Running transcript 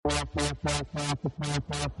Hello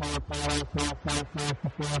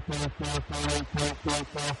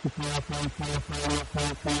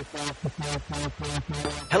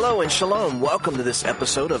and shalom. Welcome to this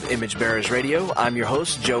episode of Image Bearers Radio. I'm your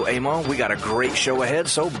host, Joe Amon. We got a great show ahead,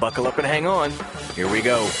 so buckle up and hang on. Here we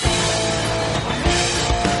go.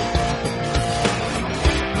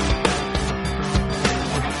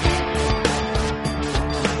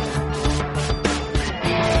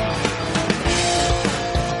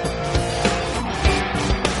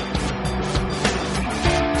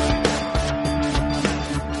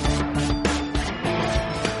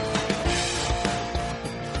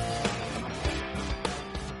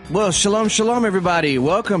 Well, shalom, shalom, everybody.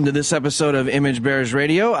 Welcome to this episode of Image Bearers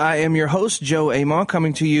Radio. I am your host, Joe Amon,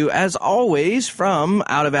 coming to you, as always, from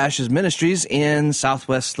Out of Ashes Ministries in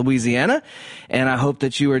Southwest Louisiana. And I hope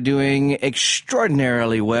that you are doing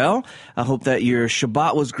extraordinarily well. I hope that your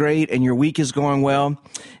Shabbat was great and your week is going well.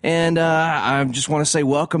 And I just want to say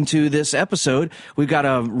welcome to this episode. We've got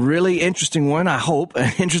a really interesting one, I hope.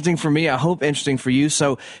 Interesting for me, I hope interesting for you.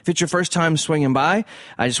 So if it's your first time swinging by,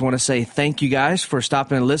 I just want to say thank you guys for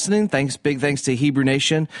stopping and listening. Big thanks to Hebrew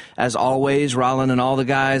Nation, as always, Rollin and all the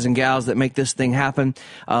guys and gals that make this thing happen,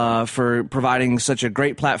 for providing such a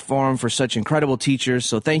great platform for such incredible teachers.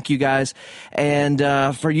 So thank you guys. And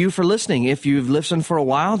for you for listening. If you've listened for a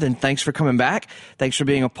while, then thanks for coming back. Thanks for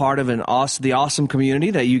being a part of the awesome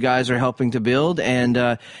community that you guys are helping to build.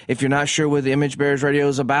 And if you're not sure what the Image Bearers Radio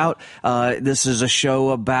is about, this is a show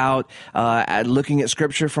about looking at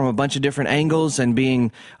Scripture from a bunch of different angles and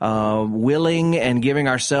being willing and giving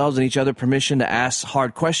ourselves and each other permission to ask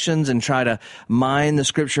hard questions and try to mine the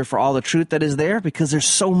Scripture for all the truth that is there, because there's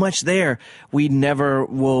so much there. We never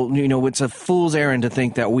will, it's a fool's errand to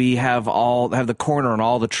think that we have the corner on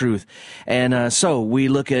all the truth. And so we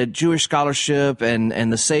look at Jewish scholarship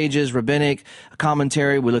and the sages, rabbinic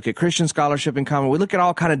commentary. We look at Christian scholarship and comment. We look at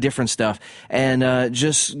all kind of different stuff and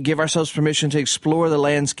just give ourselves permission to explore the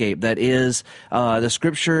landscape that is the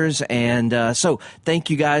Scriptures. And so thank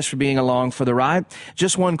you guys for being along for the ride.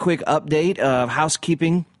 Just one quick update of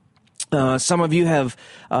housekeeping. Some of you have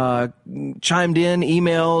chimed in,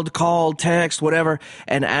 emailed, called, text, whatever,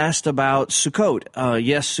 and asked about Sukkot.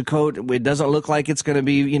 Yes, Sukkot, it doesn't look like it's going to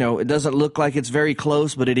be, it doesn't look like it's very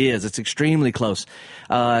close, but it is. It's extremely close,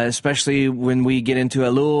 especially when we get into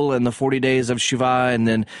Elul and the 40 days of Shiva and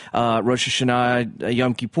then Rosh Hashanah,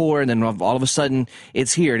 Yom Kippur, and then all of a sudden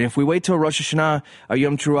it's here. And if we wait till Rosh Hashanah or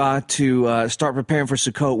Yom Teruah to start preparing for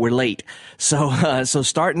Sukkot, we're late. So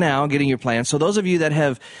start now, getting your plans. So those of you that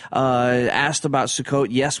have asked about Sukkot,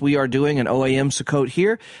 yes, we are doing an OAM Sukkot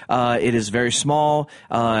here. It is very small,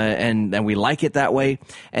 and we like it that way.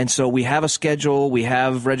 And so we have a schedule, we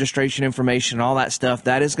have registration information, all that stuff.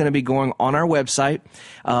 That is going to be going on our website.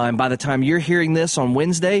 And by the time you're hearing this on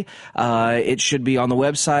Wednesday, it should be on the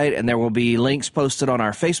website, and there will be links posted on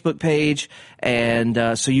our Facebook page,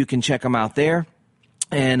 and so you can check them out there.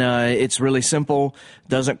 And it's really simple.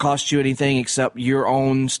 Doesn't cost you anything except your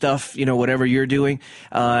own stuff, whatever you're doing.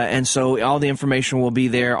 And so all the information will be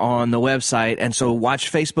there on the website. And so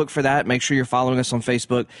watch Facebook for that. Make sure you're following us on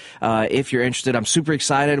Facebook if you're interested. I'm super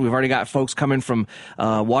excited. We've already got folks coming from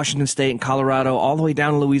Washington State and Colorado all the way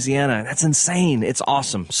down to Louisiana. That's insane. It's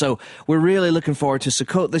awesome. So we're really looking forward to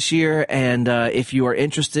Sukkot this year. And if you are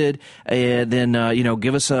interested, then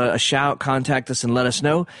give us a shout, contact us, and let us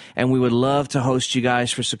know. And we would love to host you guys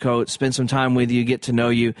for Sukkot, spend some time with you, get to know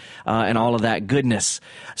you, and all of that goodness.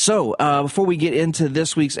 So before we get into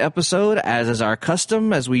this week's episode, as is our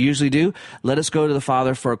custom, as we usually do, let us go to the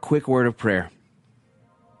Father for a quick word of prayer.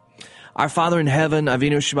 Our Father in heaven,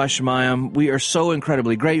 Avinu Sheba Shemayim, we are so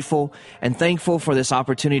incredibly grateful and thankful for this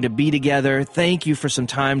opportunity to be together. Thank you for some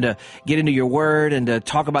time to get into your word and to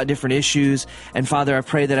talk about different issues. And Father, I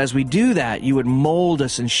pray that as we do that, you would mold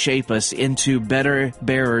us and shape us into better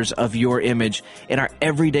bearers of your image in our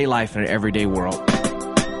everyday life and our everyday world.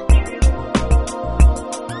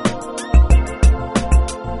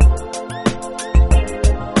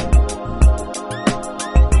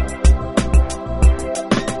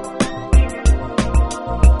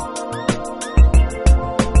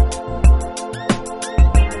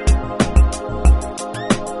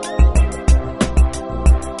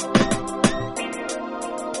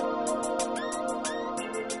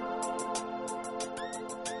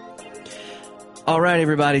 All right,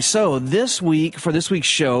 everybody. So this week, for this week's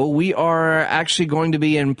show, we are actually going to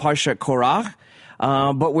be in Parshat Korach,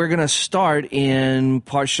 but we're going to start in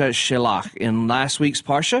Parshat Shelach, in last week's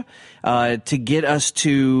Parsha, to get us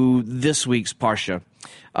to this week's Parsha.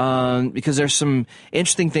 because there's some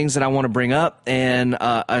interesting things that I want to bring up, and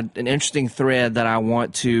an interesting thread that I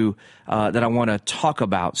want to talk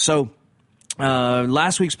about. So.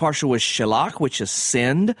 Last week's parsha was Shelach, which is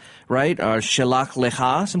send, right? Or Shelach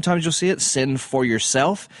lecha. Sometimes you'll see it, send for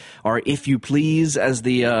yourself, or if you please, as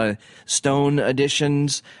the Stone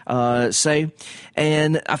editions say.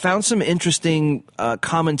 And I found some interesting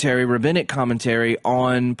commentary, rabbinic commentary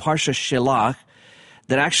on parsha Shelach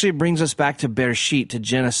that actually brings us back to Bereshit, to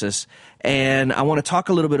Genesis. And I want to talk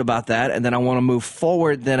a little bit about that, and then I want to move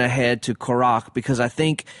forward then ahead to Korach, because I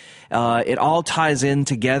think it all ties in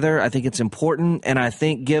together. I think it's important, and I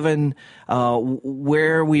think given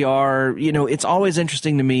where we are, it's always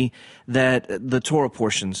interesting to me that the Torah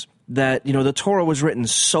portions, that, the Torah was written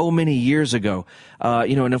so many years ago,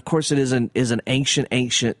 and of course it is an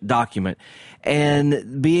ancient document.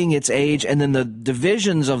 And being its age, and then the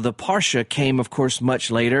divisions of the Parsha came, of course,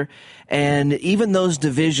 much later. And even those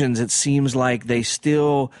divisions, it seems like they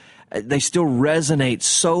still resonate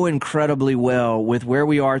so incredibly well with where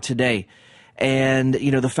we are today. And,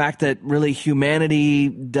 the fact that really humanity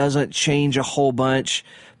doesn't change a whole bunch,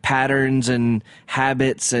 patterns and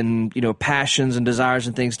habits and, passions and desires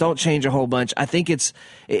and things don't change a whole bunch. I think it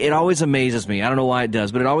always amazes me. I don't know why it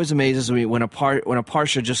does, but it always amazes me when a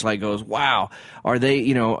parsha just like goes, wow, are they,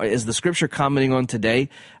 is the scripture commenting on today?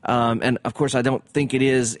 And of course, I don't think it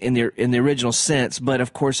is in the original sense, but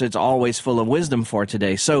of course, it's always full of wisdom for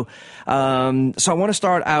today. So I want to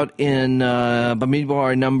start out in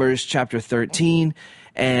Bamidbar, Numbers chapter 13.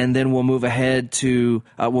 And then we'll move ahead to,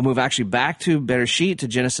 back to Bereshit, to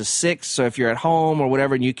Genesis 6. So if you're at home or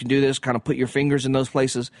whatever, and you can do this, kind of put your fingers in those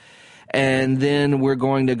places. And then we're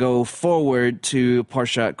going to go forward to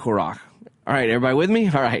Parshat Korach. All right, everybody with me?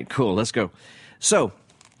 All right, cool, let's go. So,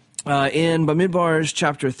 in Bamidbar's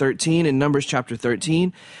chapter 13, in Numbers chapter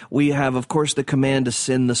 13, we have, of course, the command to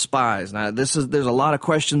send the spies. Now, there's a lot of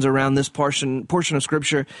questions around this portion of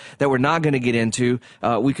Scripture that we're not going to get into.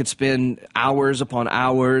 We could spend hours upon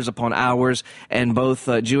hours upon hours, and both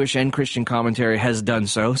Jewish and Christian commentary has done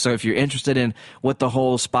so. So if you're interested in what the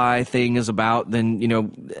whole spy thing is about, then,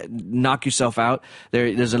 knock yourself out.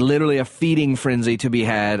 There's literally a feeding frenzy to be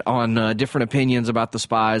had on different opinions about the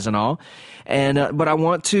spies and all. And but I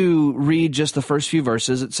want to read just the first few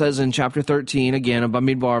verses. It says in chapter 13, again, of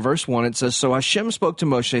Bamidbar, verse 1, it says, So Hashem spoke to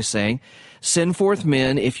Moshe, saying, Send forth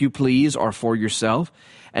men, if you please, or for yourself,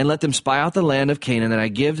 and let them spy out the land of Canaan that I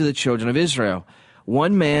give to the children of Israel.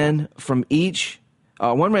 One man each,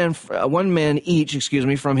 from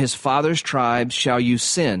his father's tribe shall you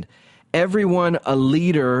send, everyone a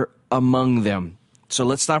leader among them. So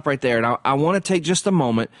let's stop right there. And I want to take just a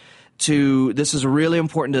moment this is really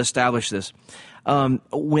important to establish this.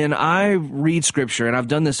 When I read Scripture, and I've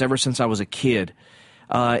done this ever since I was a kid,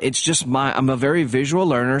 it's just I'm a very visual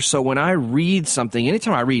learner, so when I read something,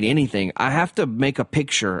 anytime I read anything, I have to make a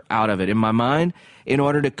picture out of it in my mind in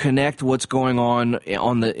order to connect what's going on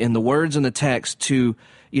in the words in the text to,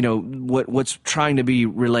 what's trying to be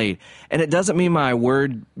relayed. And it doesn't mean my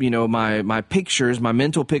word, my pictures, my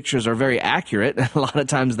mental pictures are very accurate. A lot of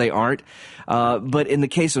times they aren't. But in the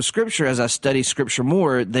case of Scripture, as I study Scripture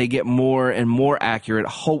more, they get more and more accurate,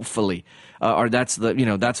 hopefully. Or that's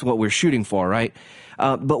what we're shooting for, right?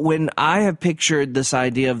 But when I have pictured this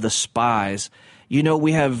idea of the spies,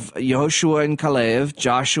 we have Yehoshua and Caleb,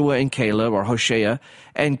 Joshua and Caleb, or Hosea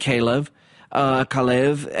and Caleb,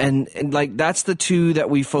 and like that's the two that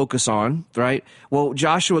we focus on, right? Well,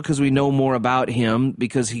 Joshua, because we know more about him,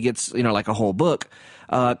 because he gets, like a whole book.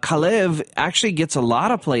 Caleb actually gets a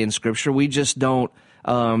lot of play in Scripture. We just don't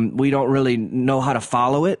really know how to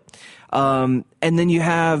follow it. And then you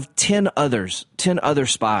have 10 other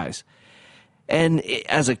spies. And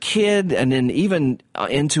as a kid, and then even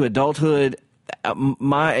into adulthood,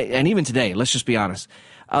 and even today, let's just be honest.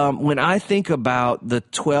 When I think about the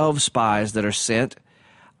 12 spies that are sent,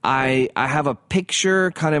 I have a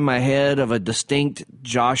picture kind of in my head of a distinct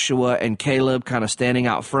Joshua and Caleb kind of standing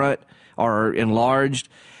out front or enlarged.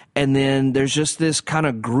 And then there's just this kind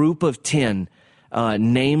of group of 10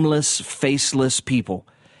 nameless, faceless people.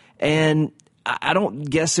 And I don't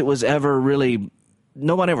guess it was ever really,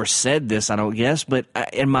 no one ever said this, I don't guess, but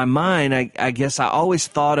in my mind, I guess I always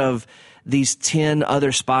thought of these 10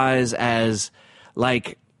 other spies as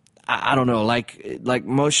like, I don't know, like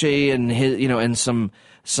Moshe and his, and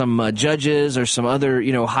some judges or some other,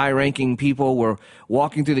 high-ranking people were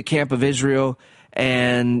walking through the camp of Israel,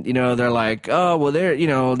 and they're like, oh well,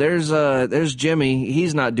 there's Jimmy,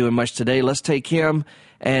 he's not doing much today, let's take him.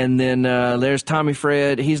 And then there's Tommy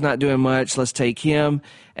Fred, he's not doing much, let's take him.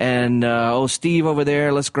 And Steve over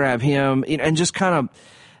there, let's grab him. And just kind of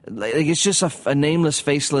like, it's just a nameless,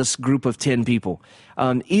 faceless group of 10 people.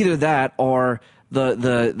 Either that or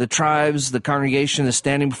the tribes, the congregation is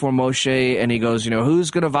standing before Moshe, and he goes,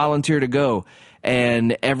 who's going to volunteer to go?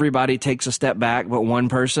 And everybody takes a step back but one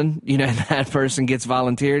person, and that person gets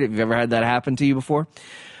volunteered. Have you ever had that happen to you before?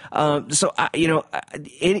 Any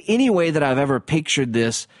way that I've ever pictured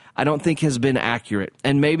this, I don't think has been accurate.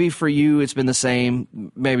 And maybe for you, it's been the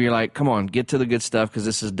same. Maybe you're like, come on, get to the good stuff because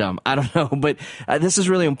this is dumb. I don't know, but this is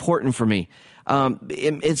really important for me.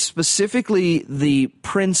 It's specifically the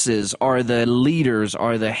princes or the leaders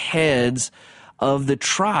or the heads of the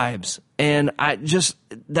tribes. And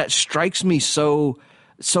that strikes me so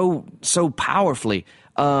powerfully.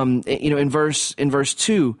 In verse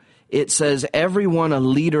 2, it says, everyone a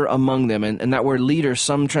leader among them. And that word leader,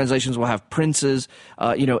 some translations will have princes,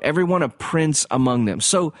 everyone a prince among them.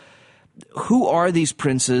 So who are these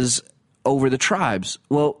princes over the tribes?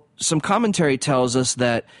 Well, some commentary tells us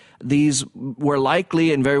that these were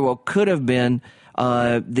likely and very well could have been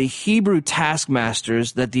the Hebrew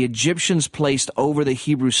taskmasters that the Egyptians placed over the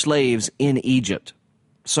Hebrew slaves in Egypt.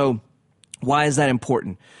 So why is that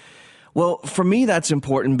important? Well, for me, that's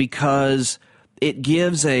important because it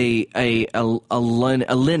gives a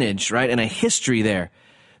lineage, right, and a history there.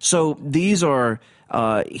 So these are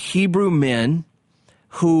Hebrew men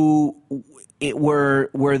who were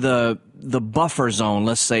the buffer zone,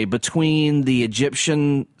 let's say, between the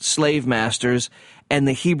Egyptian slave masters and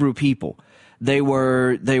the Hebrew people. They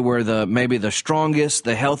were maybe the strongest,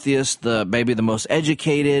 the healthiest, maybe the most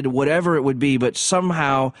educated, whatever it would be, but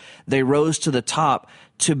somehow they rose to the top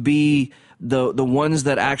to be the ones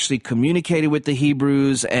that actually communicated with the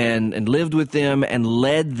Hebrews and lived with them and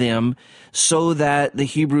led them so that the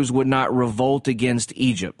Hebrews would not revolt against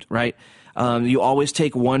Egypt, right? You always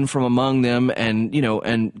take one from among them and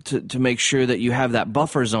to make sure that you have that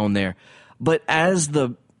buffer zone there. But as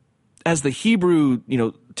the Hebrew,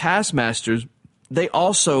 taskmasters, they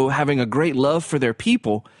also, having a great love for their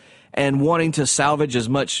people and wanting to salvage as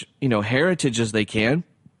much, heritage as they can,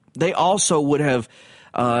 they also would have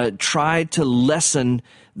tried to lessen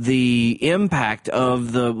the impact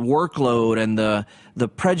of the workload and the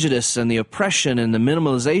prejudice and the oppression and the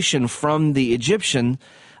minimalization from the Egyptian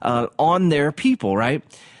on their people, right?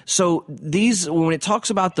 So when it talks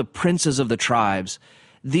about the princes of the tribes,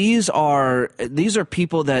 these are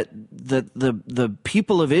people that the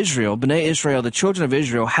people of Israel, Bnei Israel, the children of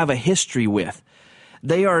Israel, have a history with.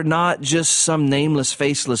 They are not just some nameless,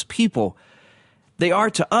 faceless people. They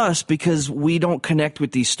are to us because we don't connect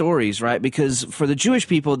with these stories, right? Because for the Jewish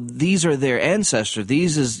people, these are their ancestors.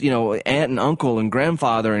 These is, aunt and uncle and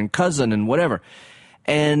grandfather and cousin and whatever.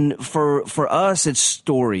 And for us, it's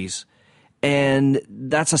stories. And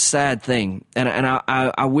that's a sad thing. And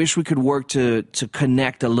I wish we could work to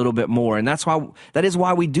connect a little bit more. And that is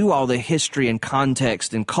why we do all the history and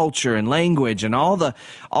context and culture and language and all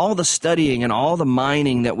the studying and all the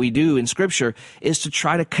mining that we do in Scripture is to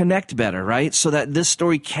try to connect better, right? So that this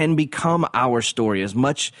story can become our story as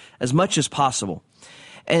much as possible.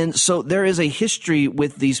 And so there is a history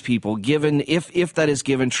with these people, given if that is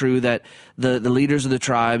given true, that the leaders of the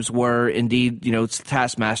tribes were indeed,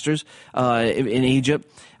 taskmasters in Egypt.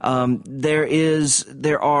 There's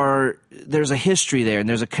a history there and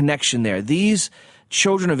there's a connection there. These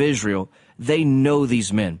children of Israel, they know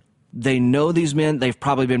these men. They know these men. They've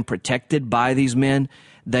probably been protected by these men.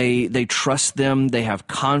 They trust them. They have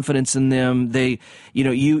confidence in them.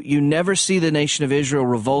 You never see the nation of Israel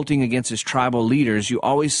revolting against its tribal leaders. You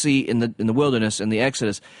always see in the wilderness, in the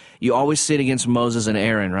Exodus, you always see it against Moses and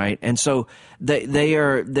Aaron, right? And so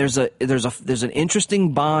there's an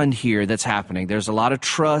interesting bond here that's happening. There's a lot of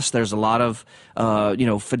trust. There's a lot of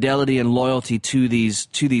fidelity and loyalty to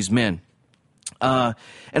these men. And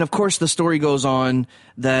of course, the story goes on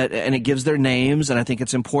and it gives their names, and I think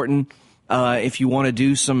it's important. If you want to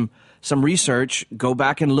do some research, go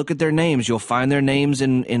back and look at their names. You'll find their names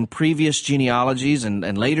in previous genealogies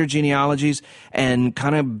and later genealogies, and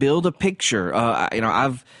kind of build a picture.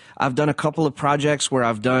 I've done a couple of projects where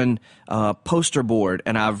I've done poster board,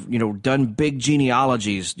 and I've done big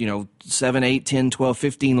genealogies, 7, 8, 10, 12,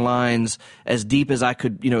 15 lines as deep as I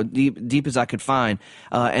could, deep as I could find,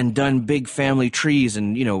 and done big family trees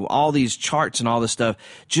and all these charts and all this stuff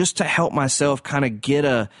just to help myself kind of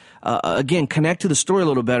get again, connect to the story a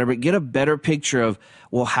little better, but get a better picture of,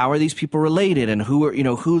 well, how are these people related and who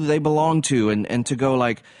do they belong to, and to go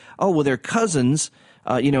like, oh, well, they're cousins,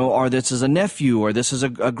 or this is a nephew, or this is a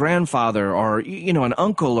grandfather, or, an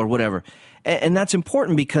uncle or whatever. And that's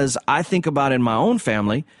important because I think about in my own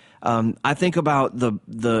family, I think about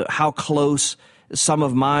the how close some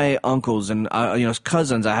of my uncles and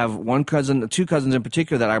cousins. I have two cousins in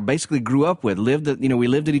particular that I basically grew up with. We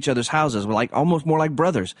lived at each other's houses. We're like almost more like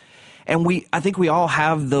brothers. And I think we all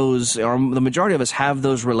have those, or the majority of us have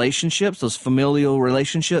those relationships, those familial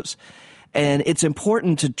relationships. And it's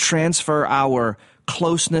important to transfer our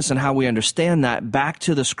closeness and how we understand that back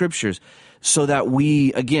to the scriptures so that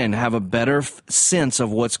we, again, have a better sense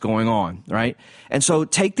of what's going on, right? And so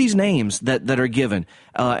take these names that are given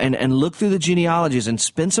and look through the genealogies and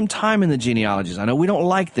spend some time in the genealogies. I know we don't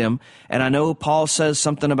like them, and I know Paul says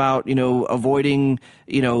something about, avoiding,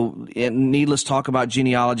 needless talk about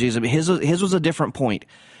genealogies. I mean, his was a different point.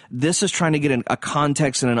 This is trying to get a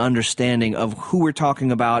context and an understanding of who we're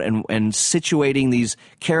talking about and situating these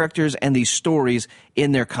characters and these stories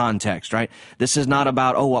in their context, right? This is not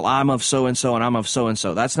about, I'm of so-and-so and I'm of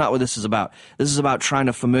so-and-so. That's not what this is about. This is about trying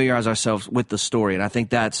to familiarize ourselves with the story, and I think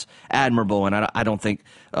that's admirable, and I don't think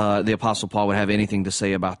the Apostle Paul would have anything to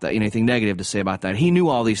say about that, anything negative to say about that. He knew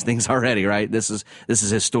all these things already, right? This is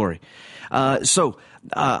his story. I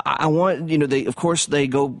want, they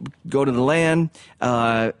go to the land,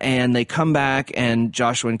 and they come back, and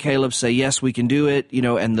Joshua and Caleb say, yes, we can do it,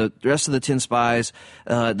 and the rest of the 10 spies,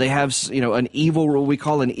 they have, we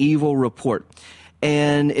call an evil report.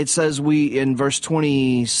 And it says in verse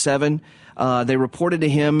 27, they reported to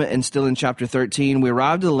him, and still in chapter 13, we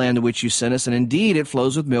arrived at the land to which you sent us, and indeed it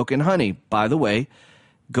flows with milk and honey. By the way,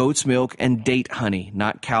 goat's milk and date honey,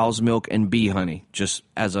 not cow's milk and bee honey, just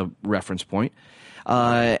as a reference point.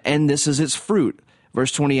 And this is its fruit.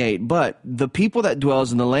 Verse 28, but the people that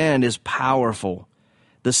dwells in the land is powerful.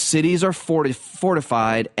 The cities are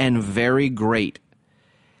fortified and very great.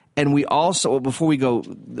 And we also, before we go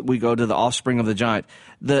to the offspring of the giant,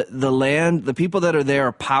 the land, the people that are there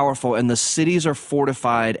are powerful, and the cities are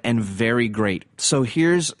fortified and very great. So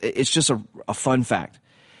it's just a fun fact.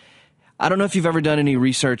 I don't know if you've ever done any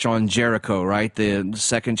research on Jericho, right? The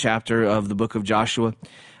second chapter of the book of Joshua.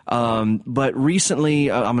 But recently,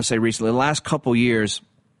 the last couple years,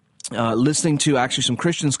 listening to actually some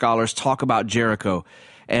Christian scholars talk about Jericho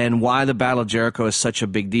and why the Battle of Jericho is such a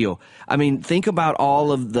big deal. I mean, think about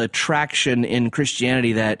all of the traction in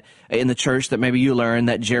Christianity that in the church that maybe you learned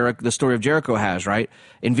that the story of Jericho has, right?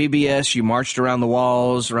 In VBS, you marched around the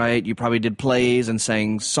walls, right? You probably did plays and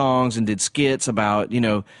sang songs and did skits about,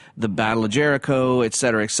 the Battle of Jericho, et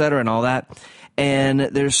cetera, and all that. And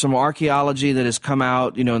there's some archaeology that has come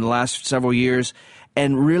out, in the last several years.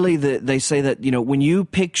 And really, they say that, when you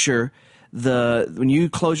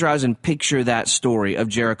close your eyes and picture that story of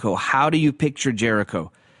Jericho, how do you picture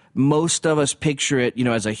Jericho? Most of us picture it,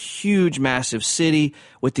 as a huge, massive city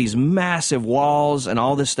with these massive walls and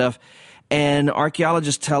all this stuff. And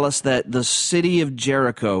archaeologists tell us that the city of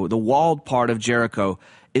Jericho, the walled part of Jericho,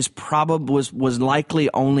 was likely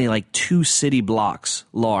only like 2 city blocks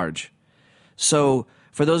large. So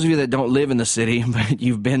for those of you that don't live in the city, but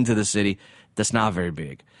you've been to the city, that's not very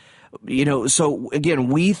big. So again,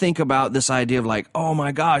 we think about this idea of like, oh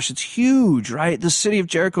my gosh, it's huge, right? The city of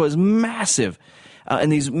Jericho is massive,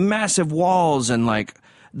 and these massive walls, and like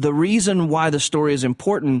the reason why the story is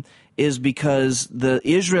important is because the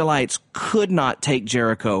Israelites could not take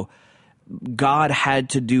Jericho. God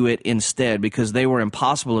had to do it instead because they were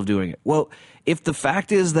incapable of doing it. Well, if the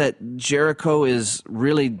fact is that Jericho is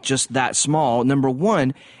really just that small, number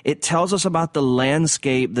one, it tells us about the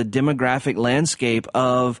landscape, the demographic landscape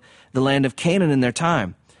of the land of Canaan in their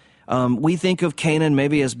time. We think of Canaan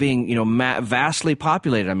maybe as being, vastly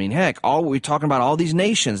populated. I mean, heck, we're talking about all these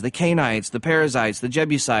nations, the Canaanites, the Perizzites, the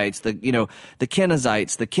Jebusites, the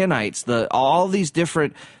Kenizzites, the Kenites, all these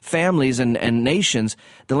different families and nations.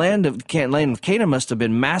 The land of Canaan must have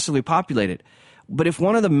been massively populated. But if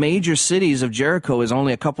one of the major cities of Jericho is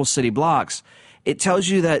only a couple city blocks, it tells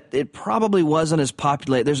you that it probably wasn't as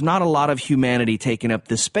populated. There's not a lot of humanity taking up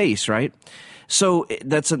this space, right? So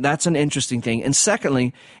that's an interesting thing. And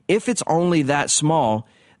secondly, if it's only that small,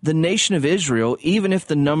 the nation of Israel, even if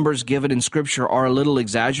the numbers given in Scripture are a little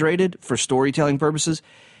exaggerated for storytelling purposes,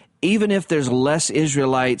 even if there's less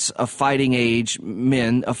Israelites of fighting age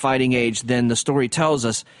than the story tells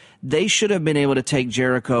us, they should have been able to take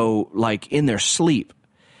Jericho like in their sleep.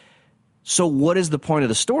 So what is the point of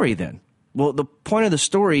the story then? Well, the point of the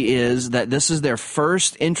story is that this is their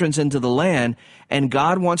first entrance into the land, and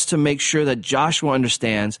God wants to make sure that Joshua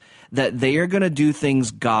understands that they are going to do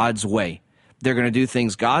things God's way. They're going to do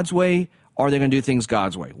things God's way, or they're going to do things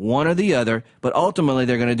God's way. One or the other, but ultimately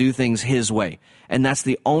they're going to do things his way. And that's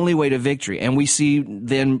the only way to victory. And we see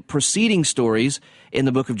then preceding stories in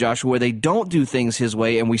the book of Joshua where they don't do things his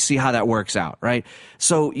way, and we see how that works out, right?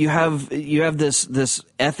 So you have this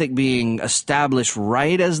ethic being established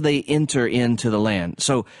right as they enter into the land.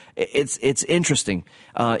 So it's interesting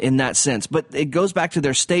in that sense. But it goes back to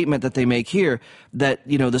their statement that they make here that,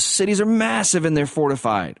 the cities are massive and they're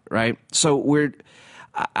fortified, right? So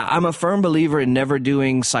I'm a firm believer in never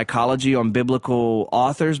doing psychology on biblical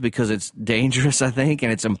authors because it's dangerous, I think,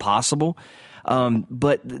 and it's impossible.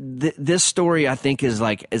 But this story, I think, is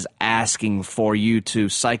asking for you to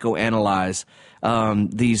psychoanalyze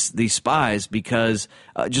these spies because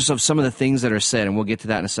just of some of the things that are said, and we'll get to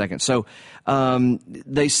that in a second. So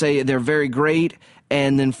they say they're very great.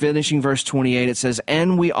 And then finishing verse 28, it says,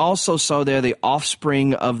 "And we also saw there the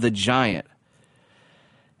offspring of the giant."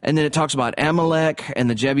 And then it talks about Amalek and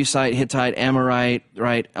the Jebusite, Hittite, Amorite,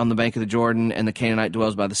 right, on the bank of the Jordan, and the Canaanite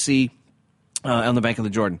dwells by the sea on the bank of the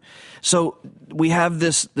Jordan. So we have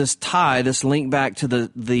this tie, this link back to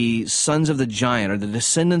the sons of the giant, or the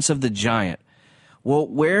descendants of the giant. Well,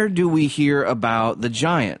 where do we hear about the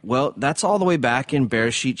giant? Well, that's all the way back in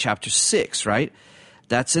Bereshit chapter 6, right?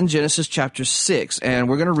 That's in Genesis chapter 6, and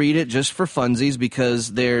we're going to read it just for funsies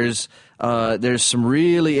because there's some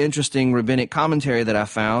really interesting rabbinic commentary that I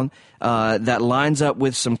found that lines up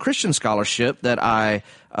with some Christian scholarship that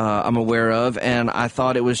I'm aware of, and I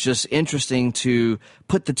thought it was just interesting to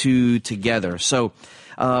put the two together. So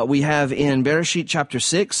we have in Bereshit chapter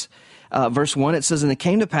 6, verse 1, it says, "And it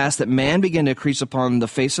came to pass that man began to increase upon the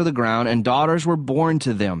face of the ground, and daughters were born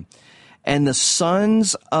to them. And the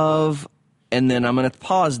sons of..." And then I'm going to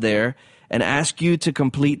pause there and ask you to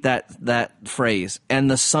complete that phrase.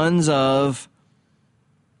 "And the sons of..."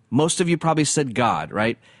 Most of you probably said God,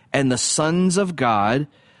 right? "And the sons of God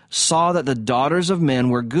saw that the daughters of men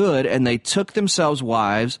were good, and they took themselves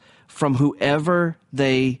wives from whoever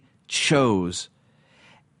they chose."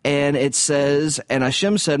 And it says, "And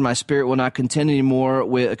Hashem said, My spirit will not contend anymore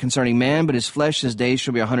concerning man, but his flesh, his days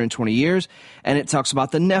shall be 120 years. And it talks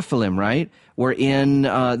about the Nephilim, right? Were in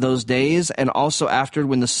those days, and also after,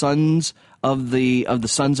 when the sons of the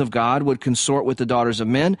sons of God would consort with the daughters of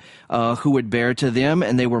men, who would bear to them,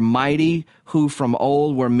 and they were mighty, who from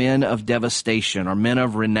old were men of devastation, or men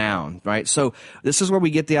of renown," right? So this is where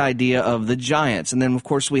we get the idea of the giants. And then, of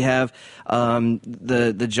course, we have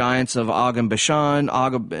the giants of Og and Bashan,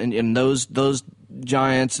 and those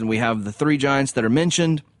giants, and we have the three giants that are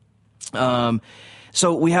mentioned.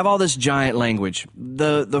 So we have all this giant language.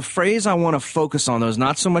 The phrase I want to focus on, though, is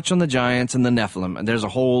not so much on the giants and the Nephilim. There's a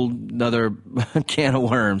whole other can of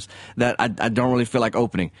worms that I don't really feel like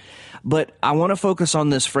opening. But I want to focus on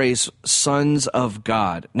this phrase, sons of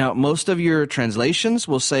God. Now, most of your translations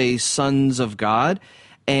will say sons of God.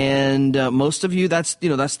 And most of you, that's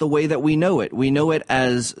the way that we know it. We know it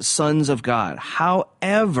as sons of God.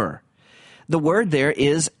 However, the word there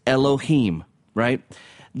is Elohim, right?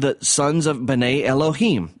 The sons of B'nai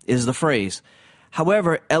Elohim is the phrase.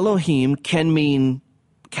 However, Elohim can mean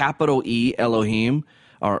capital E, Elohim,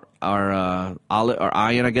 or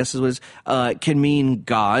Ayin, I guess is what it is, can mean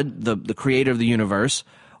God, the creator of the universe,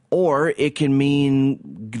 or it can mean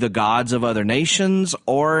the gods of other nations,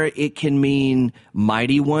 or it can mean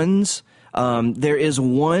mighty ones. There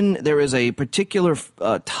is a particular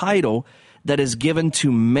title that is given to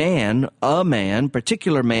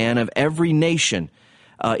particular man of every nation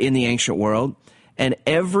in the ancient world, and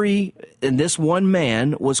this one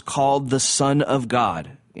man was called the Son of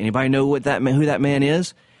God. Anybody know who that man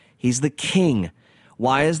is? He's the king.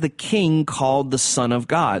 Why is the king called the Son of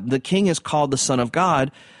God? The king is called the Son of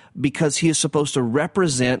God because he is supposed to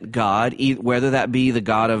represent God, whether that be the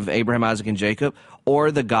God of Abraham, Isaac, and Jacob,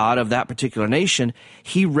 or the God of that particular nation.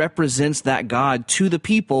 He represents that God to the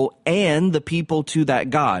people and the people to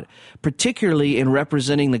that God. Particularly in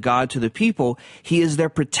representing the God to the people, he is their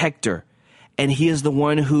protector. And he is the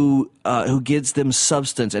one who gives them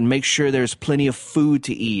substance and makes sure there's plenty of food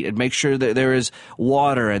to eat and make sure that there is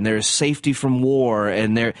water and there is safety from war.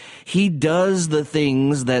 And he does the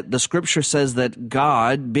things that the scripture says that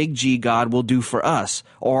God, big G God, will do for us,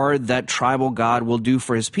 or that tribal God will do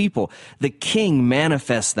for his people. The king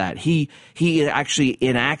manifests that. He actually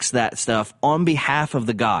enacts that stuff on behalf of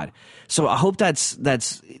the God. So I hope that's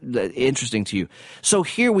interesting to you. So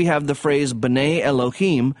here we have the phrase B'nai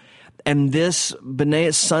Elohim. And this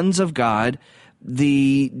B'nai, sons of God,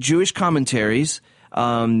 the Jewish commentaries,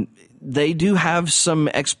 they do have some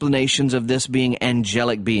explanations of this being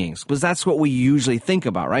angelic beings, because that's what we usually think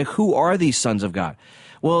about, right? Who are these sons of God?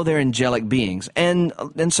 Well, they're angelic beings, and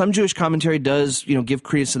some Jewish commentary does, give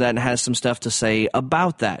credence to that and has some stuff to say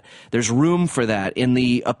about that. There's room for that in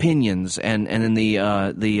the opinions and in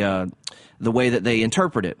the way that they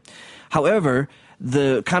interpret it. However,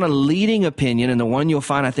 the kind of leading opinion, and the one you'll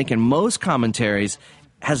find, I think, in most commentaries,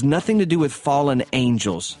 has nothing to do with fallen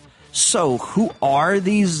angels. So, who are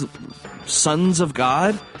these sons of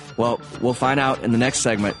God? Well, we'll find out in the next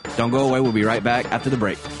segment. Don't go away. We'll be right back after the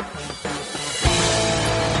break.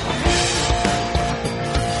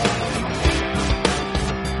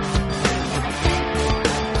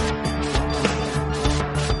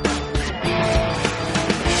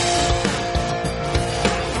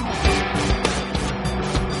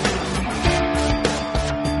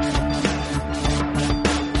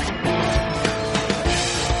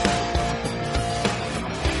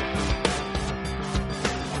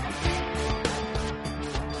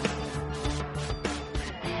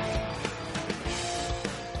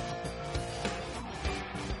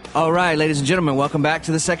 All right, ladies and gentlemen, welcome back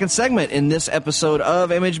to the second segment in this episode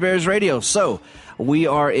of Image Bearers Radio. So, we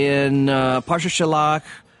are in Parsha Shalach.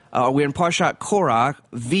 We're in Parshat Korach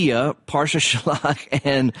via Parsha Shalach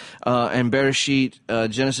and Bereshit,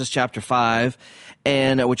 Genesis chapter 5,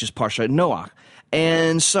 and which is Parshat Noach.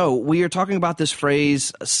 And so we are talking about this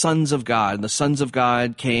phrase, sons of God. The sons of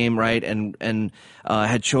God came, right, and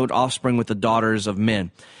had showed offspring with the daughters of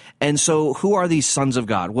men. And so who are these sons of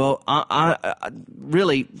God? Well, I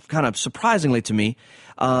really kind of surprisingly to me,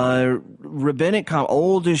 rabbinic,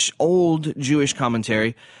 old Jewish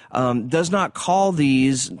commentary does not call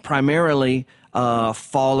these primarily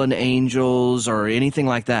fallen angels or anything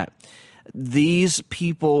like that. These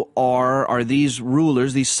people are these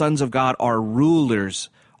rulers, these sons of God are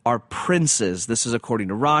rulers, are princes. This is according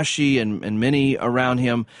to Rashi and many around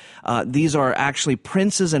him. These are actually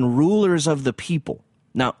princes and rulers of the people.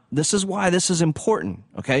 Now, this is why this is important,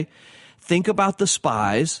 okay? Think about the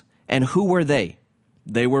spies, and who were they?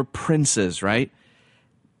 They were princes, right?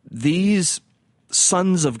 These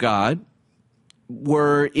sons of God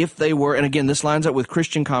were, if they were, and again, this lines up with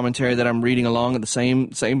Christian commentary that I'm reading along at the same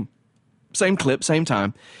clip, same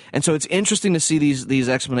time. And so it's interesting to see these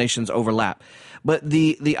explanations overlap. But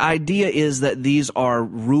the idea is that these are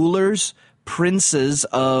rulers, princes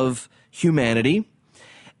of humanity,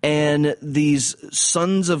 and these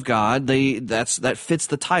sons of God, that fits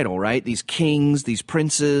the title, right? These kings, these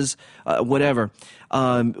princes, whatever.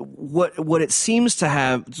 What it seems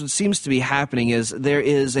to be happening is there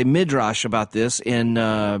is a midrash about this in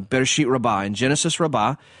Bereshit Rabbah, in Genesis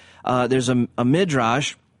Rabbah. There's a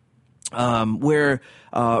midrash where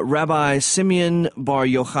Rabbi Simeon Bar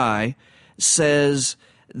Yochai says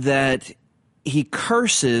that he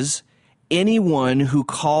curses anyone who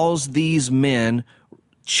calls these men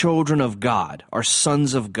children of God or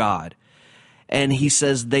sons of God. And he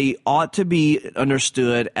says they ought to be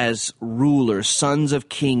understood as rulers, sons of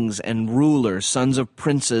kings and rulers, sons of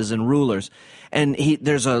princes and rulers. And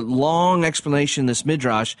there's a long explanation in this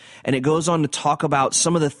midrash, and it goes on to talk about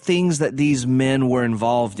some of the things that these men were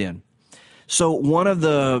involved in. So one of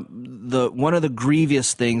the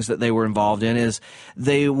grievous things that they were involved in is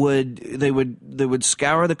they would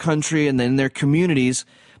scour the country, and then their communities,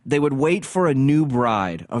 they would wait for a new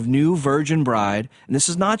bride, a new virgin bride. And this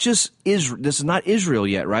is not just Israel. This is not Israel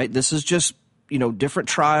yet, right? This is just, different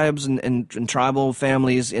tribes and tribal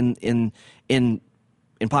families in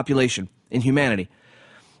population, in humanity.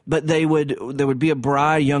 But there would be a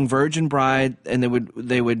bride, young virgin bride, and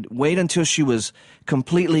they would wait until she was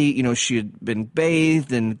completely, she had been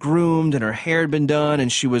bathed and groomed and her hair had been done,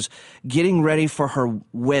 and she was getting ready for her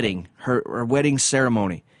wedding, her wedding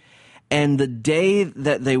ceremony. And the day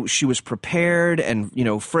that she was prepared and,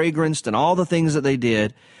 fragranced and all the things that they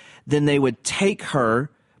did, then they would take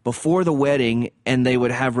her before the wedding and they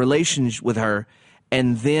would have relations with her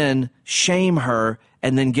and then shame her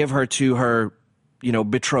and then give her to her,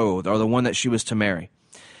 betrothed or the one that she was to marry.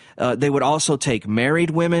 They would also take married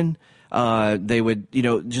women. They would,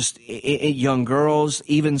 just young girls,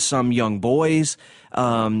 even some young boys,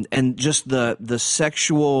 and just the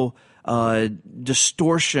sexual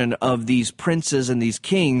distortion of these princes and these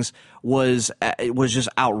kings was just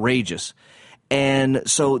outrageous. And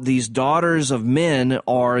so these daughters of men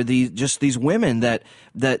are these women that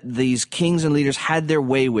these kings and leaders had their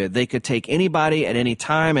way with. They could take anybody at any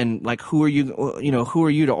time, and like, who are you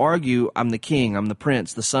to argue? I'm the king, I'm the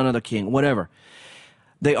prince, the son of the king, whatever.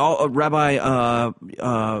 They all, Rabbi Bar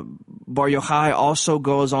Yochai also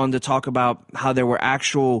goes on to talk about how there were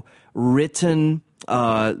actual written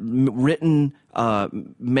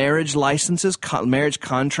marriage licenses, marriage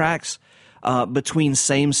contracts between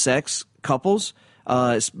same-sex couples,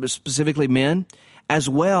 specifically men, as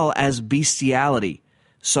well as bestiality.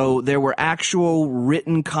 So there were actual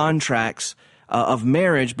written contracts of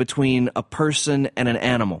marriage between a person and an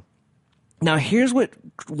animal. Now, here's what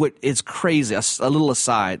is crazy, a little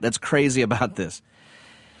aside that's crazy about this.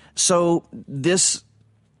 So this,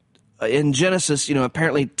 in Genesis,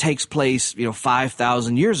 apparently takes place,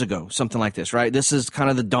 5,000 years ago, something like this, right? This is kind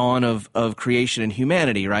of the dawn of creation and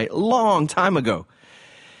humanity, right? A long time ago.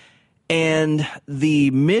 And the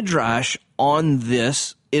Midrash on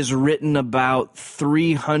this is written about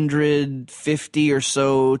 350 or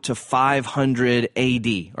so to 500 AD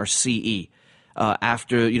or CE,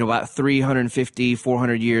 after, about 350,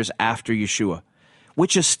 400 years after Yeshua,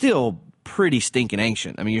 which is still pretty stinking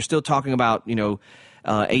ancient. I mean, you're still talking about,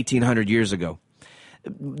 1,800 years ago.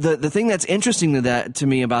 The thing that's interesting to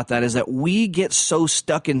me about that is that we get so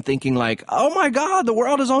stuck in thinking like, oh my God, the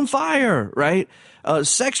world is on fire, right?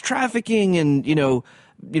 Sex trafficking and,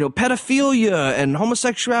 pedophilia and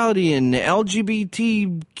homosexuality and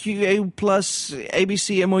LGBTQA plus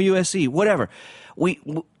ABC, MOUSE, whatever. We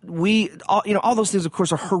all those things, of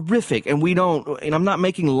course, are horrific, and I'm not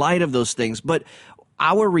making light of those things, but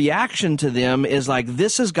our reaction to them is like,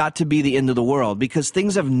 this has got to be the end of the world because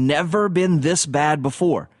things have never been this bad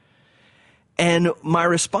before. And my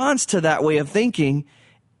response to that way of thinking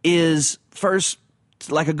is first,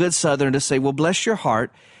 like a good Southerner, to say, well, bless your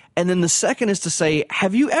heart. And then the second is to say,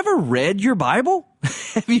 have you ever read your Bible?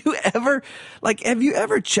 Have you ever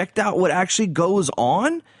checked out what actually goes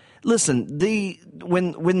on? Listen,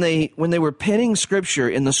 when they were penning scripture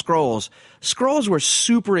in the scrolls were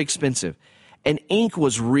super expensive, and ink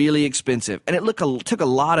was really expensive, and it took a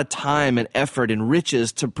lot of time and effort and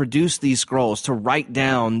riches to produce these scrolls, to write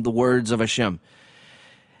down the words of Hashem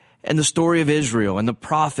and the story of Israel and the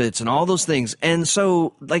prophets and all those things. And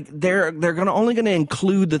so, they're only going to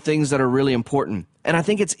include the things that are really important. And I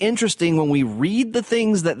think it's interesting when we read the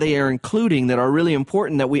things that they are including that are really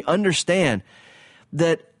important, that we understand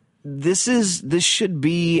that this should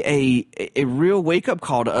be a real wake-up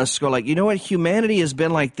call to us to go like, you know what? Humanity has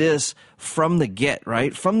been like this from the get,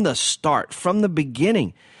 right? From the start, from the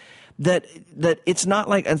beginning. That it's not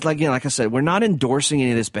like, again, like I said, we're not endorsing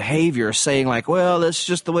any of this behavior or saying like, well, that's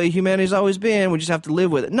just the way humanity's always been. We just have to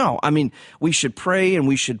live with it. No, I mean, we should pray and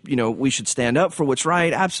we should stand up for what's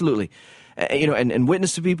right. Absolutely. And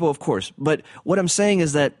witness to people, of course. But what I'm saying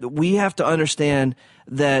is that we have to understand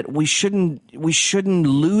that we shouldn't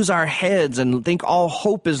lose our heads and think all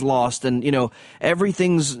hope is lost and,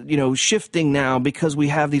 everything's, shifting now because we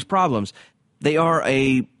have these problems. They are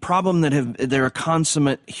a problem they're a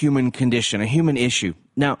consummate human condition, a human issue.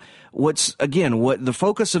 Now, what the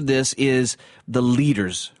focus of this is the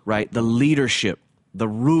leaders, right? The leadership, the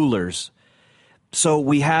rulers. So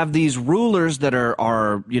we have these rulers that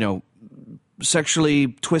are sexually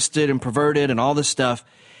twisted and perverted and all this stuff.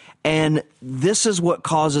 And this is what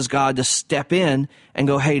causes God to step in and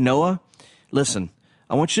go, hey, Noah, listen,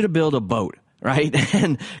 I want you to build a boat, right?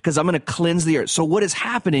 And because I'm going to cleanse the earth. So what is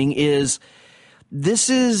happening is,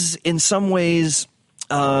 this is in some ways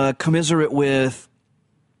commiserate with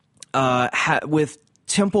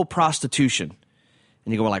temple prostitution.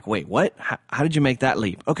 And you go like, wait, what? How did you make that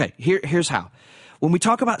leap? Okay, here's how. When we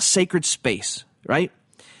talk about sacred space, right?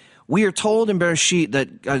 We are told in Bereshit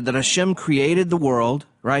that Hashem created the world,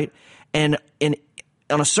 right? And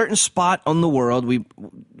on a certain spot on the world, we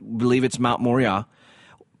believe it's Mount Moriah,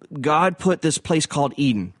 God put this place called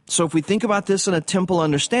Eden. So if we think about this in a temple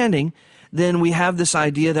understanding, then we have this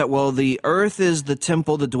idea that, well, the earth is the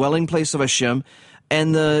temple, the dwelling place of Hashem,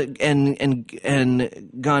 and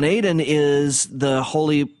Gan Eden is the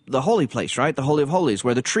holy place, right? The Holy of Holies,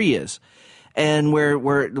 where the tree is. And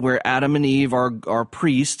where Adam and Eve are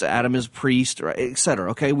priests, Adam is priest, right, et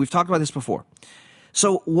cetera. Okay, we've talked about this before.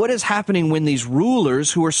 So what is happening when these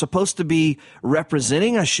rulers who are supposed to be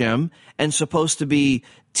representing Hashem and supposed to be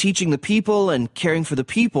teaching the people and caring for the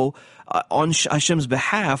people on Hashem's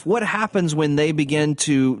behalf, what happens when they begin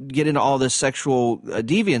to get into all this sexual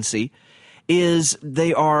deviancy is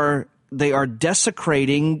they are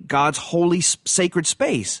desecrating God's holy sacred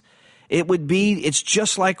space. It's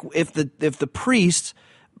just like if the priests,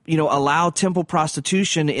 allow temple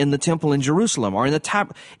prostitution in the temple in Jerusalem or in the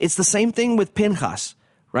it's the same thing with Pinchas,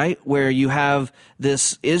 right? Where you have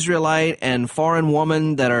this Israelite and foreign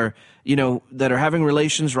woman that are having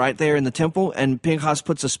relations right there in the temple, and Pinchas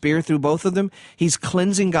puts a spear through both of them. He's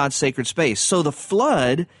cleansing God's sacred space. So the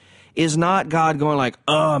flood is not God going like,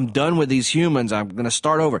 oh, I'm done with these humans, I'm going to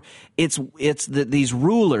start over. It's that these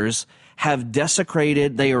rulers have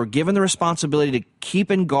desecrated, they are given the responsibility to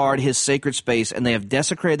keep and guard his sacred space, and they have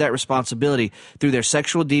desecrated that responsibility through their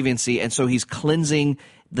sexual deviancy, and so he's cleansing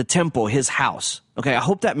the temple, his house. Okay, I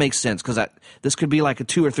hope that makes sense, because this could be like a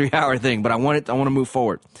 2 or 3 hour thing, but I want to move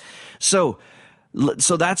forward. So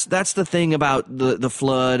that's the thing about the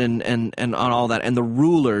flood and on all that, and the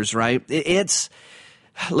rulers, right?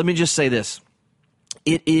 Let me just say this.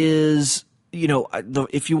 It is,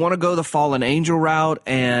 if you want to go the fallen angel route,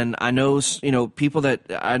 and I know, people that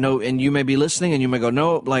I know, and you may be listening and you may go,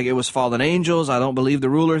 no, like it was fallen angels, I don't believe the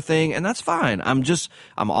ruler thing, and that's fine.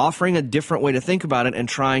 I'm offering a different way to think about it and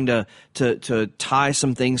trying to tie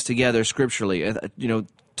some things together scripturally,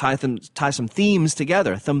 tie some themes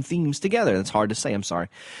together. That's hard to say. I'm sorry.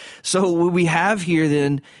 So what we have here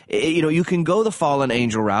then, you can go the fallen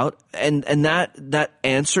angel route, and that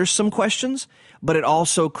answers some questions, but it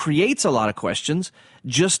also creates a lot of questions,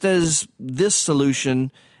 just as this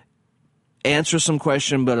solution answers some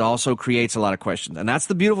question, but it also creates a lot of questions. And that's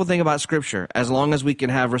the beautiful thing about Scripture, as long as we can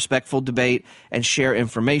have respectful debate and share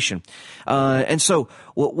information. And so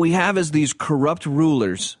what we have is these corrupt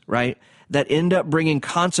rulers, right, that end up bringing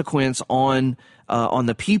consequence on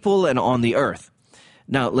the people and on the earth.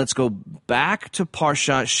 Now, let's go back to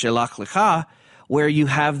Parshat Shelach Lecha, where you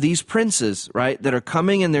have these princes, right, that are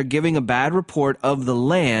coming and they're giving a bad report of the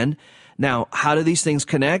land. Now, how do these things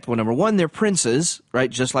connect? Well, number one, they're princes,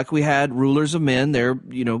 right, just like we had rulers of men. They're,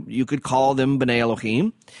 you could call them B'nai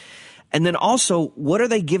Elohim. And then also, what are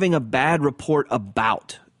they giving a bad report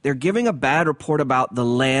about? They're giving a bad report about the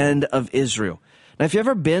land of Israel. Now, if you've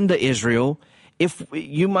ever been to Israel, if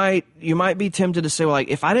you might be tempted to say, well, like,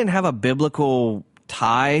 if I didn't have a biblical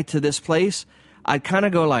tie to this place, I'd kind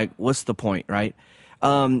of go like, what's the point, right?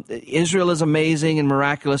 Israel is amazing and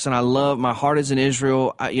miraculous, and my heart is in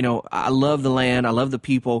Israel. I love the land. I love the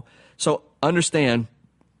people. So understand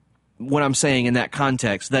what I'm saying in that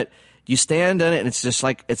context, that you stand in it and it's just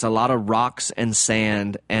like, it's a lot of rocks and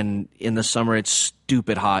sand, and in the summer it's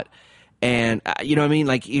stupid hot. And you know what I mean?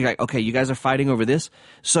 Like, you're like, okay, you guys are fighting over this.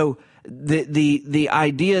 So the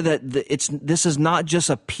idea that this is not just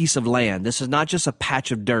a piece of land. This is not just a patch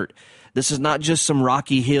of dirt. This is not just some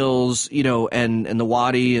rocky hills, and the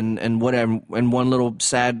Wadi and whatever, and one little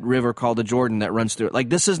sad river called the Jordan that runs through it. Like,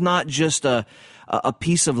 this is not just a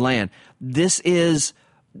piece of land. This is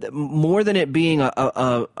more than it being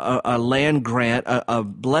a land grant, a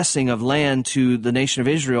blessing of land to the nation of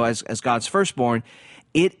Israel as God's firstborn.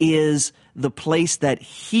 It is the place that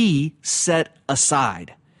He set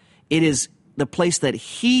aside. It is the place that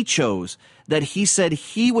He chose, that He said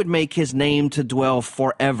He would make His name to dwell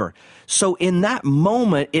forever. So in that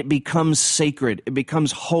moment, it becomes sacred. It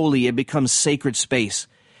becomes holy. It becomes sacred space.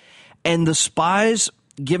 And the spies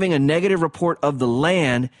giving a negative report of the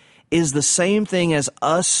land is the same thing as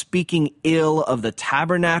us speaking ill of the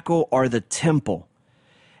tabernacle or the temple.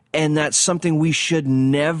 And that's something we should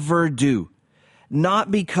never do.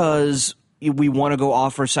 Not because we want to go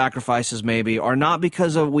offer sacrifices maybe, or not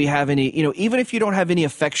because we have any, even if you don't have any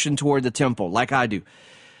affection toward the temple like I do.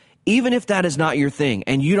 Even if that is not your thing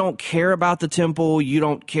and you don't care about the temple, you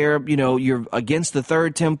don't care, you're against the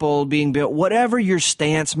third temple being built, whatever your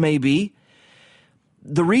stance may be,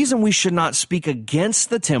 the reason we should not speak against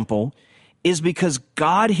the temple is because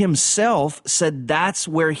God Himself said that's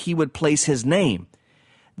where He would place His name.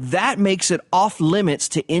 That makes it off limits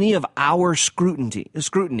to any of our scrutiny.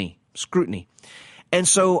 And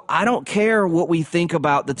so I don't care what we think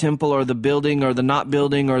about the temple or the building or the not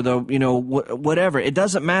building or the, whatever. It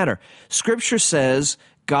doesn't matter. Scripture says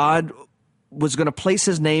God was going to place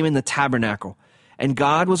His name in the tabernacle, and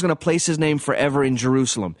God was going to place His name forever in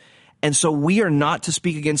Jerusalem. And so we are not to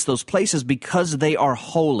speak against those places because they are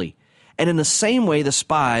holy. And in the same way, the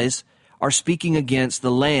spies are speaking against the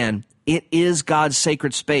land. It is God's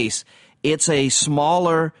sacred space. It's a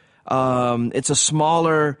smaller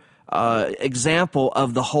example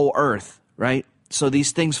of the whole earth, right? So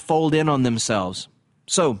these things fold in on themselves.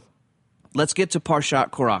 So let's get to Parshat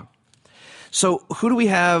Korach. So who do we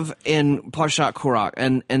have in Parshat Korach?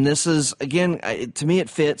 And this is, again, to me it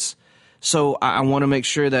fits. So I want to make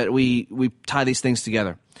sure that we tie these things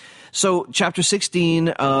together. So chapter 16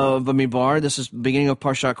 of Bamidbar, this is beginning of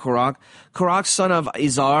Parshat Korach. Korach, son of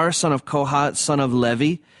Izhar, son of Kohat, son of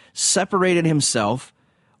Levi, separated himself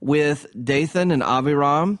with Dathan and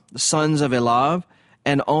Abiram, the sons of Elab,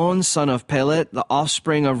 and On, son of Pelet, the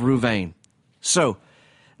offspring of Ruvain. So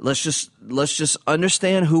let's just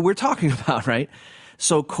understand who we're talking about, right?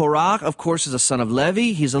 So Korach, of course, is a son of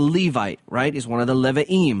Levi. He's a Levite, right? He's one of the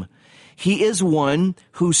Levi'im. He is one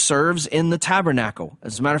who serves in the tabernacle.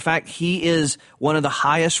 As a matter of fact, he is one of the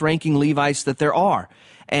highest ranking Levites that there are.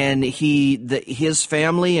 and his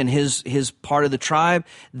family and his part of the tribe,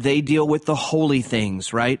 they deal with the holy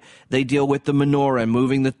things, right? They deal with the menorah and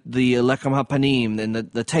moving the lechem hapanim and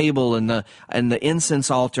the table and the incense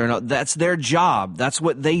altar, and that's their job. That's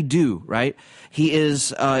what they do, right? He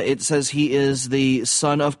is. It says he is the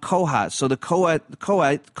son of Kohath. So the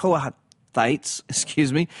Kohathites,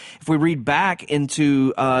 excuse me. If we read back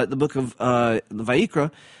into the book of Vayikra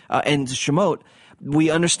and Shemot,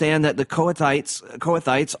 we understand that the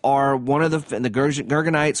Kohathites are one of the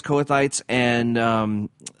Gergonites, Kohathites, and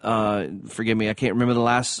forgive me, I can't remember the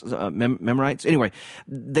last Memorites. Anyway,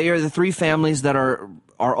 they are the three families that are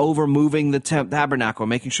over moving the tabernacle,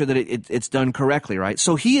 making sure that it's done correctly, right?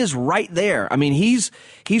 So he is right there. I mean, he's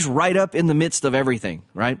right up in the midst of everything,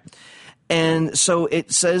 right? And so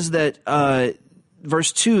it says that,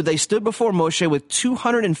 verse 2, they stood before Moshe with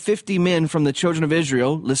 250 men from the children of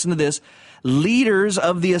Israel. Listen to this. Leaders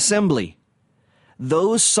of the assembly,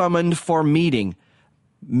 those summoned for meeting,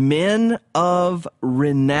 men of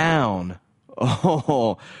renown.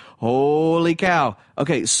 Oh, holy cow.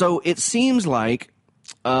 Okay, so it seems like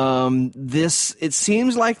the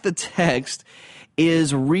text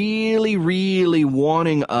is really, really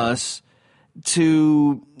wanting us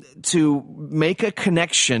to make a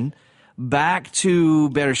connection back to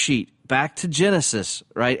Bereshit, back to Genesis,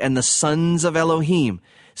 right? And the sons of Elohim.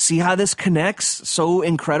 See how this connects so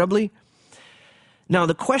incredibly? Now,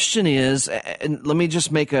 the question is, and let me just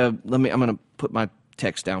I'm going to put my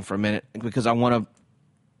text down for a minute because I want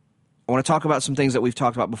to talk about some things that we've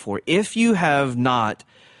talked about before. If you have not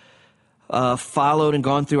followed and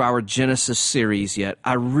gone through our Genesis series yet,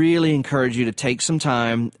 I really encourage you to take some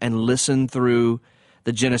time and listen through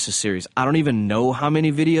the Genesis series. I don't even know how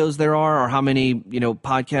many videos there are or how many,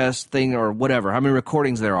 podcast thing or whatever, how many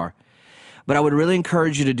recordings there are. But I would really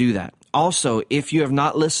encourage you to do that. Also, if you have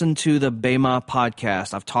not listened to the Bema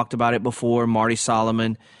podcast, I've talked about it before, Marty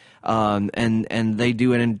Solomon, and they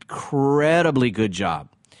do an incredibly good job.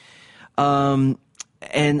 And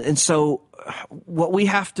so what we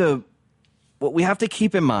have to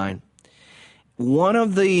keep in mind, one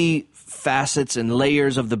of the facets and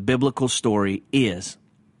layers of the biblical story is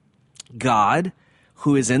God,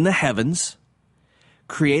 who is in the heavens,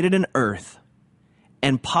 created an earth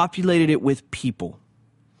and populated it with people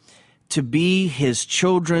to be his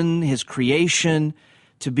children, his creation,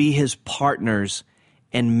 to be his partners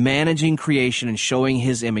in managing creation and showing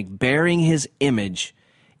his image, bearing his image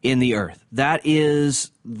in the earth. That is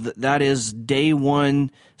day one,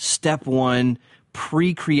 step one,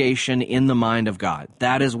 pre-creation in the mind of God.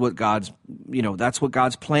 That is what that's what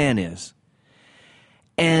God's plan is.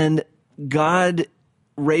 And God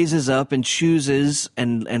raises up and chooses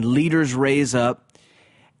and leaders raise up,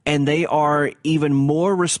 and they are even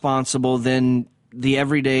more responsible than the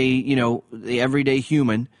everyday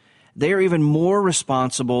human. They are even more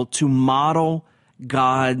responsible to model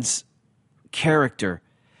God's character.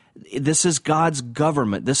 This is God's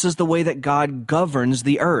government. This is the way that God governs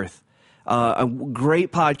the earth. A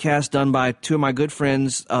great podcast done by two of my good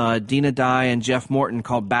friends, Dina Dye and Jeff Morton,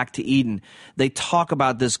 called Back to Eden. They talk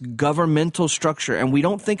about this governmental structure, and we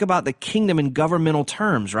don't think about the kingdom in governmental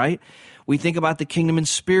terms, right? We think about the kingdom in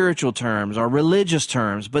spiritual terms or religious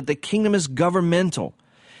terms, but the kingdom is governmental.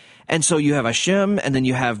 And so you have Hashem, and then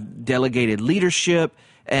you have delegated leadership,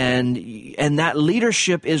 and that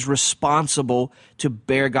leadership is responsible to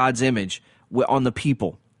bear God's image on the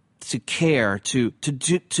people, to care, to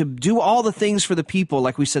do all the things for the people,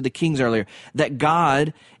 like we said, the kings earlier, that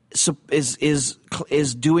God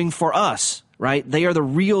is doing for us, right? They are the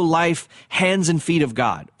real life hands and feet of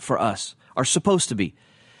God for us, are supposed to be.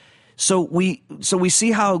 So we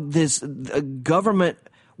see how this government,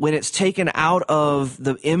 when it's taken out of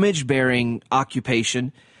the image-bearing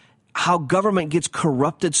occupation, how government gets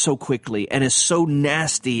corrupted so quickly and is so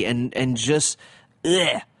nasty and just,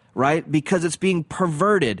 right? Because it's being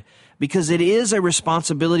perverted. Because it is a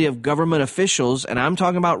responsibility of government officials, and I'm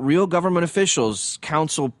talking about real government officials,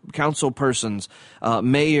 council persons,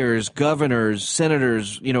 mayors, governors,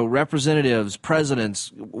 senators, representatives,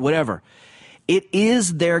 presidents, whatever. It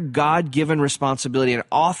is their God-given responsibility and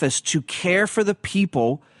office to care for the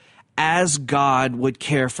people as God would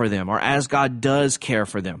care for them, or as God does care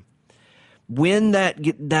for them. When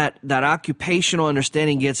that occupational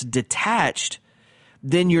understanding gets detached,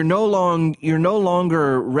 then you're no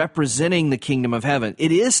longer representing the kingdom of heaven.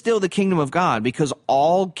 It is still the kingdom of God, because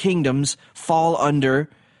all kingdoms fall under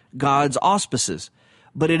God's auspices,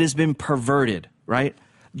 but it has been perverted, right?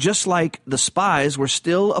 Just like the spies were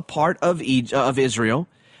still a part of Israel,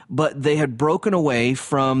 but they had broken away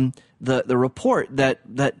from the report that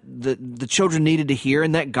the children needed to hear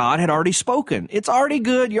and that God had already spoken. It's already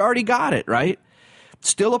good. You already got it, right?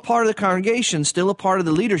 Still a part of the congregation, still a part of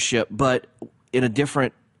the leadership, but in a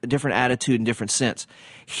different attitude and different sense.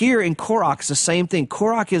 Here in Korach, it's the same thing.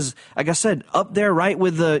 Korach is, like I said, up there right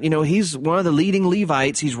with he's one of the leading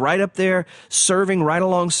Levites. He's right up there serving right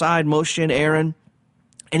alongside Moshe and Aaron,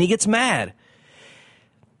 and he gets mad.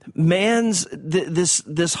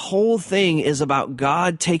 This whole thing is about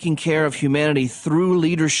God taking care of humanity through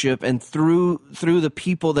leadership and through the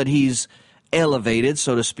people that he's elevated,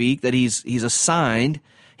 so to speak, that he's assigned,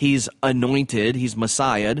 he's anointed, he's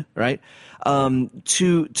Messiahed, right?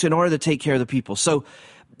 In order to take care of the people. So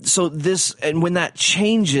this, and when that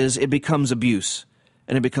changes, it becomes abuse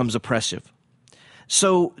and it becomes oppressive.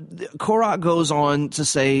 So Korach goes on to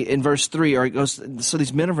say in verse 3, or it goes, so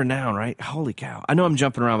these men of renown, right? Holy cow. I know I'm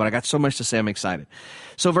jumping around, but I got so much to say, I'm excited.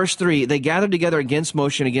 So verse 3, they gathered together against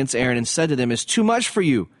Moshe and against Aaron and said to them, it's too much for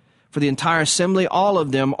you, for the entire assembly, all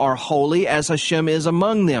of them are holy as Hashem is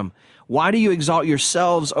among them. Why do you exalt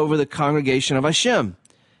yourselves over the congregation of Hashem?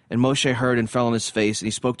 And Moshe heard and fell on his face, and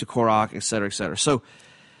he spoke to Korach, etc., etc. So,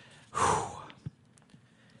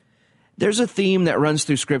 there's a theme that runs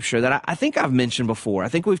through Scripture that I think I've mentioned before. I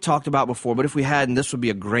think we've talked about before, but if we hadn't, this would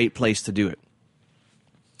be a great place to do it.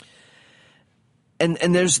 And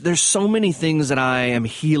there's so many things that I am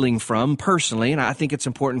healing from personally, and I think it's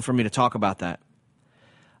important for me to talk about that.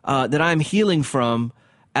 That I'm healing from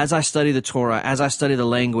as I study the Torah, as I study the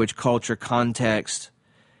language, culture, context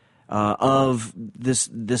of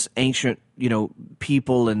this ancient,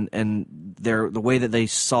 people and the way that they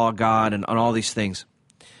saw God and all these things.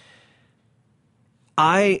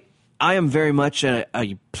 I am very much a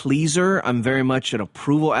pleaser. I'm very much an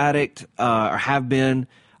approval addict, or have been,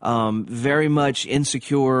 very much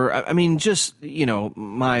insecure. I mean, just,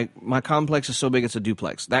 my complex is so big it's a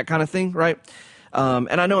duplex, that kind of thing, right? And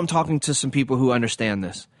I know I'm talking to some people who understand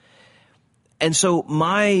this. And so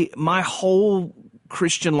my whole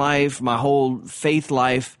Christian life, my whole faith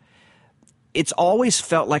life, it's always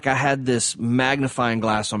felt like I had this magnifying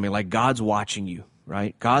glass on me, like God's watching you.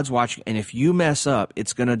 Right? God's watching, and if you mess up,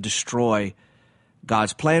 it's going to destroy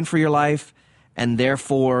God's plan for your life, and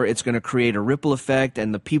therefore it's going to create a ripple effect,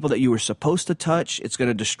 and the people that you were supposed to touch, it's going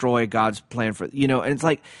to destroy God's plan for, and it's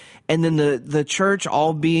like, and then the church,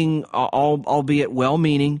 albeit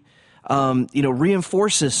well-meaning,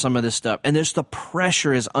 reinforces some of this stuff, and the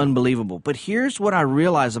pressure is unbelievable. But here's what I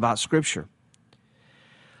realize about Scripture.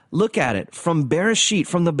 Look at it, from Bereshit,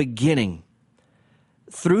 from the beginning,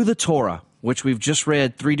 through the Torah, which we've just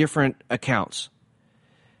read 3 different accounts.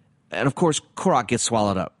 And of course, Korach gets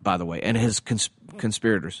swallowed up, by the way, and his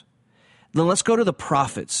conspirators. Then let's go to the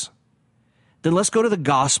prophets. Then let's go to the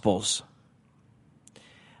Gospels.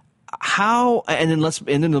 And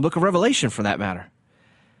then the book of Revelation, for that matter.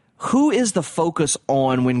 Who is the focus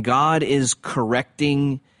on when God is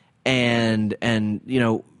correcting and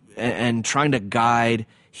trying to guide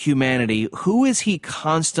humanity? Who is he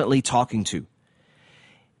constantly talking to?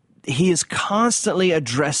 He is constantly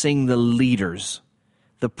addressing the leaders,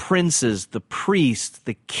 the princes, the priests,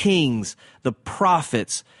 the kings, the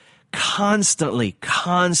prophets, constantly.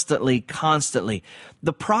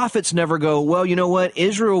 The prophets never go, well, you know what?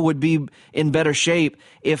 Israel would be in better shape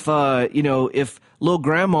if little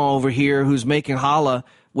grandma over here who's making challah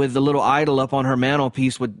with the little idol up on her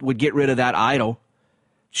mantelpiece would get rid of that idol.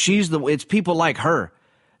 It's people like her.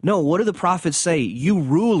 No, what do the prophets say? You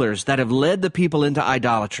rulers that have led the people into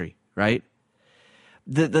idolatry, right?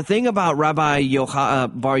 The thing about Rabbi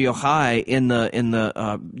Bar Yochai in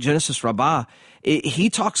the Genesis Rabbah, he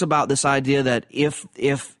talks about this idea that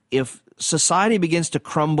if society begins to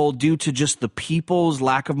crumble due to just the people's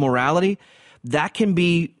lack of morality, that can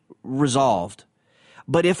be resolved.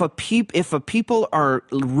 But if a people are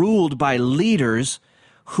ruled by leaders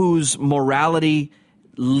whose morality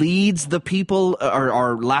leads the people,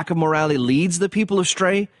 or lack of morality leads the people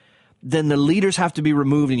astray, then the leaders have to be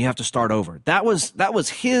removed and you have to start over. That was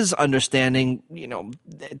his understanding,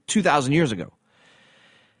 2,000 years ago.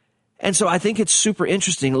 And so I think it's super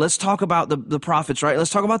interesting. Let's talk about the prophets, right?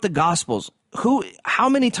 Let's talk about the Gospels. How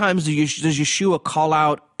many times does Yeshua call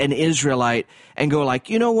out an Israelite and go like,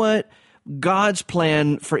 you know what? God's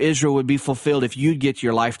plan for Israel would be fulfilled if you'd get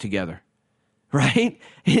your life together. Right?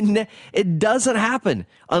 It doesn't happen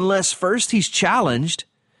unless first he's challenged.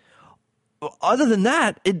 Other than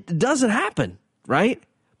that, it doesn't happen, right?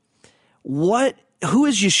 Who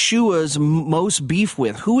is Yeshua's most beef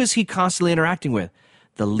with? Who is he constantly interacting with?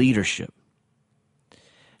 The leadership.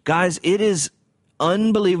 Guys, it is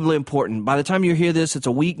unbelievably important. By the time you hear this, it's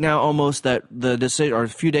a week now almost that the decision, or a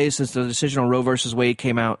few days since the decision on Roe versus Wade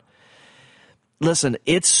came out. Listen,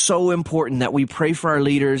 it's so important that we pray for our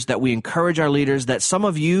leaders, that we encourage our leaders, that some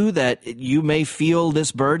of you that you may feel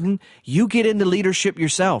this burden, you get into leadership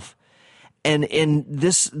yourself. And in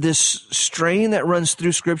this strain that runs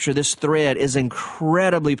through Scripture, this thread is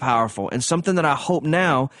incredibly powerful and something that I hope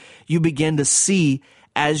now you begin to see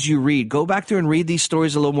as you read. Go back through and read these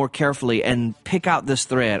stories a little more carefully and pick out this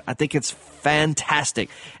thread. I think it's fantastic,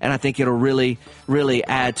 and I think it'll really, really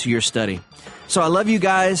add to your study. So I love you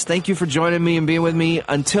guys. Thank you for joining me and being with me.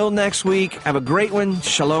 Until next week, have a great one.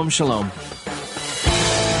 Shalom, shalom.